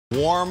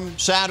warm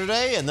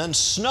Saturday and then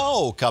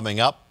snow coming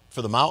up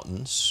for the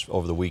mountains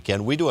over the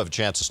weekend. We do have a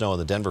chance of snow in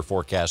the Denver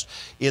forecast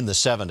in the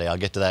 7-day. I'll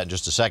get to that in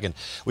just a second.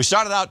 We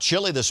started out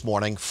chilly this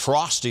morning,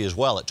 frosty as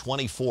well at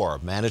 24.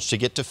 Managed to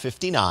get to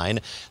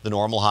 59. The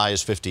normal high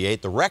is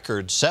 58. The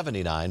record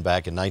 79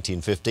 back in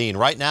 1915.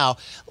 Right now, a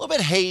little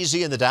bit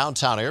hazy in the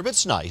downtown area, but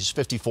it's nice.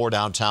 54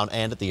 downtown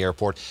and at the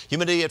airport.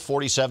 Humidity at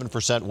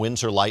 47%.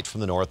 Winds are light from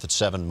the north at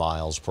 7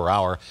 miles per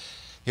hour.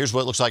 Here's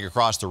what it looks like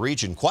across the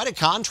region. Quite a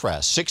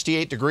contrast.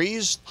 68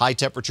 degrees, high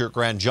temperature at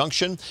Grand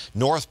Junction.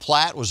 North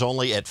Platte was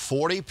only at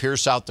 40.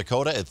 Pierce, South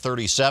Dakota at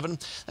 37.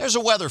 There's a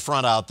weather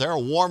front out there, a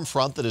warm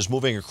front that is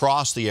moving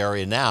across the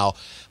area now.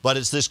 But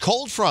it's this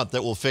cold front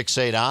that will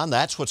fixate on.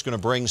 That's what's going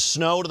to bring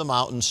snow to the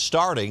mountains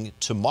starting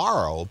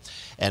tomorrow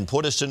and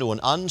put us into an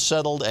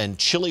unsettled and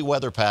chilly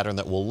weather pattern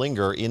that will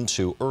linger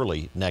into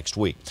early next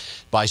week.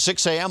 By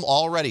 6 a.m.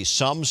 already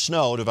some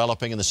snow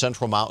developing in the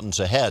central mountains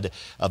ahead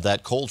of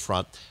that cold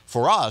front.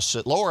 For us,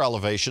 at lower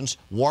elevations,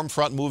 warm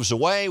front moves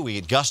away. We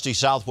get gusty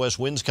southwest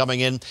winds coming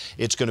in.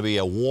 It's going to be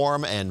a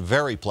warm and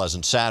very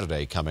pleasant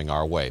Saturday coming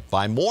our way.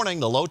 By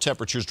morning, the low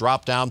temperatures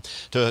drop down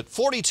to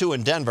 42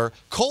 in Denver.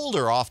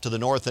 Colder off to the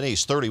north and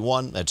east,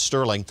 31 at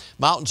Sterling.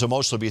 Mountains will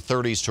mostly be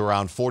 30s to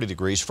around 40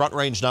 degrees. Front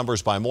range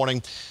numbers by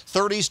morning,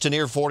 30s to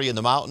near 40 in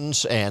the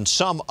mountains and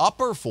some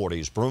upper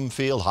 40s.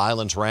 Broomfield,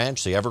 Highlands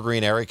Ranch, the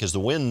Evergreen area, because the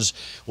winds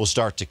will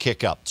start to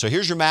kick up. So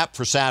here's your map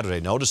for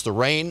Saturday. Notice the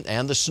rain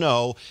and the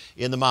snow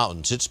in the mountains.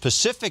 It's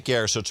Pacific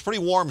air, so it's a pretty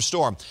warm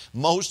storm.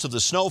 Most of the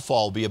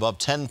snowfall will be above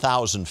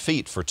 10,000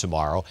 feet for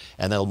tomorrow,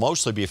 and they'll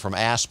mostly be from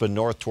Aspen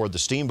north toward the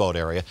Steamboat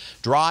area.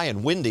 Dry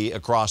and windy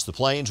across the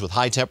plains with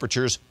high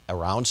temperatures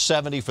around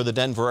 70 for the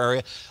Denver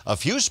area. A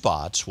few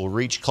spots will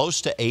reach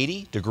close to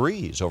 80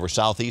 degrees over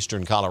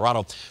southeastern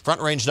Colorado.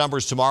 Front range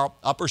numbers tomorrow,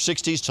 upper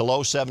 60s to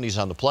low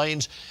 70s on the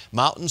plains.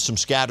 Mountains, some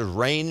scattered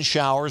rain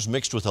showers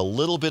mixed with a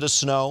little bit of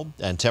snow,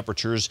 and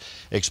temperatures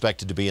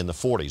expected to be in the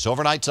 40s.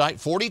 Overnight tonight,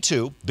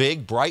 42,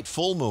 big, bright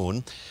full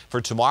moon.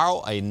 For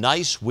tomorrow, a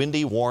nice,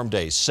 windy, warm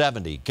day,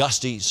 70,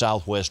 gusty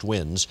southwest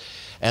winds.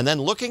 And then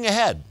looking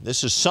ahead,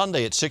 this is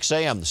Sunday at 6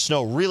 a.m. The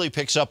snow really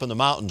picks up in the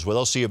mountains where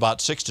they'll see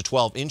about 6 to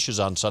 12 inches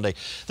on Sunday.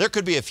 There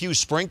could be a few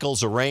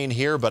sprinkles of rain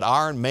here, but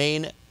our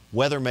main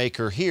weather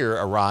maker here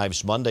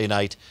arrives Monday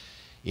night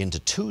into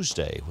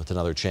Tuesday with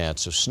another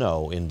chance of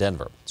snow in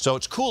Denver. So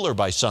it's cooler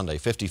by Sunday,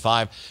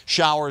 55.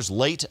 Showers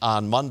late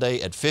on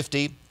Monday at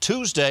 50.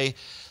 Tuesday,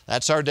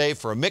 that's our day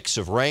for a mix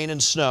of rain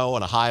and snow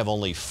and a high of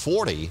only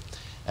 40.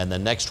 And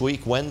then next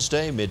week,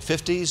 Wednesday,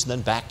 mid-50s, and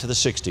then back to the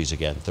 60s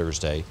again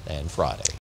Thursday and Friday.